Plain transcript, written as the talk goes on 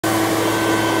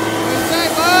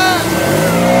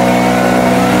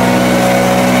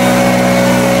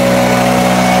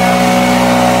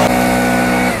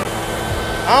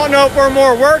know if we're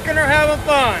more working or having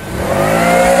fun.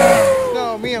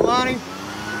 So me and Lonnie,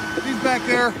 he's back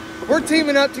there. We're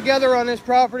teaming up together on this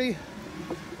property.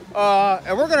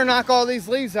 And we're gonna knock all these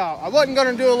leaves out. I wasn't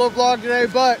gonna do a little vlog today,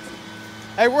 but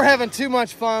hey, we're having too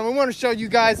much fun. We want to show you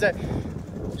guys that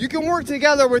you can work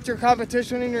together with your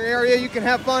competition in your area. You can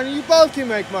have fun and you both can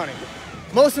make money.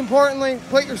 Most importantly,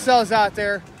 put yourselves out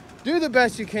there, do the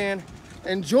best you can,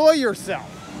 enjoy yourself,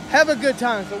 have a good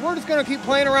time. So we're just gonna keep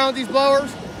playing around with these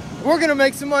blowers. We're gonna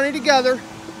make some money together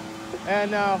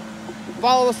and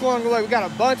follow us along the way. We got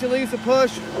a bunch of leaves to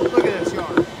push. Look at this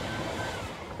yard.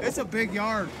 It's a big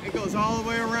yard. It goes all the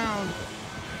way around.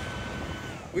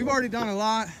 We've already done a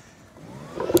lot.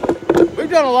 We've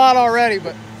done a lot already,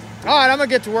 but all right, I'm gonna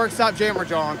get to work. Stop jammer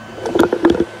jawing.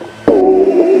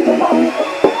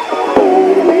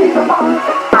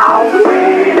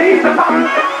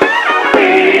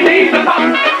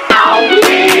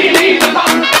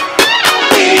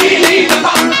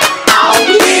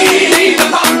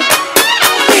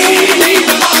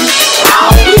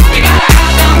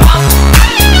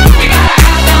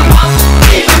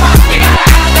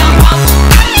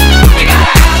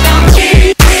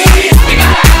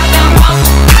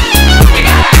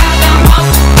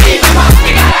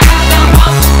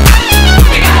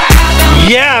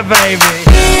 Yeah, baby.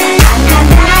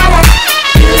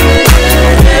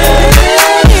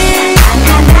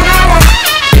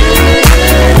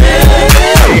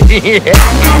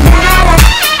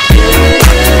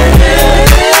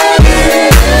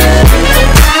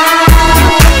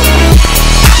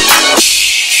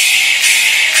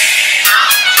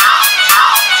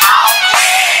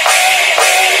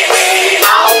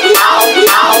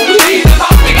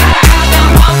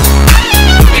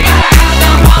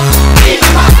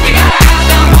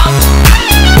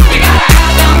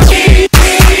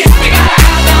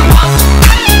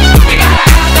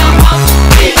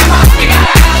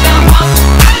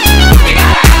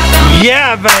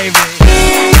 Yeah, baby.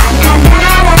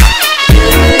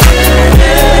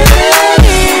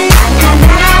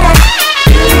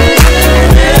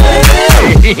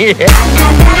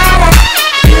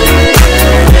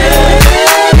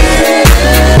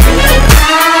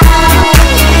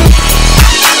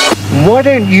 Why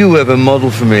don't you ever model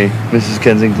for me, Mrs.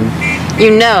 Kensington?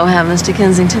 You know how Mr.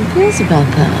 Kensington feels about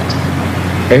that.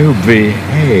 Oh,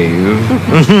 behave.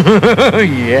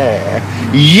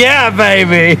 Yeah. Yeah,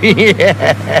 baby.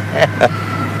 Yeah.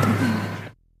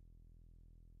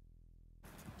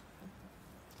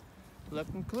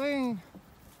 Looking clean.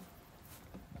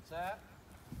 What's that?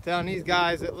 Telling these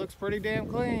guys it looks pretty damn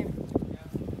clean. Yeah.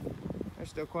 There's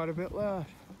still quite a bit left.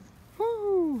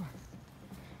 Woo!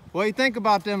 What do you think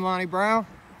about them, Lonnie Brown?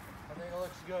 I think it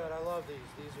looks good. I love these.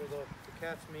 These are the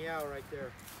cat's meow right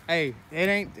there. Hey, it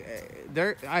ain't.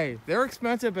 They're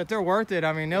expensive, but they're worth it.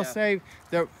 I mean, they'll save.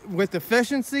 With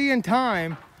efficiency and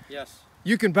time. Yes.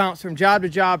 You can bounce from job to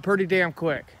job pretty damn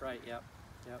quick. Right. Yep.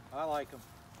 Yep. I like them.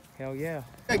 Hell yeah.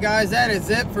 Hey guys, that is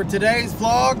it for today's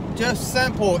vlog. Just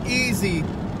simple, easy.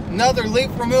 Another leaf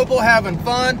removal, having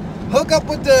fun. Hook up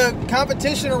with the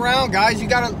competition around, guys. You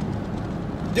gotta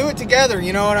do it together,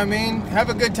 you know what I mean? Have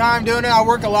a good time doing it. I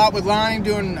work a lot with Lonnie,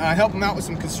 help him out with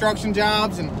some construction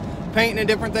jobs and painting and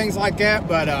different things like that.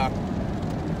 But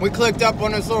we clicked up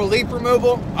on this little leaf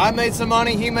removal. I made some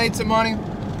money, he made some money.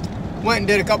 Went and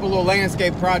did a couple little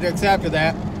landscape projects after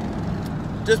that.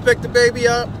 Just picked the baby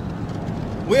up.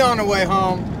 We on the way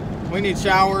home. We need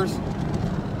showers.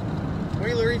 What are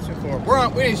you reaching for?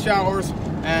 We need showers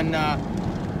and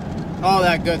all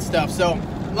that good stuff. So,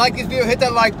 like this video, hit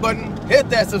that like button, hit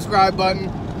that subscribe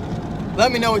button.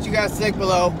 Let me know what you guys think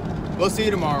below. We'll see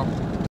you tomorrow.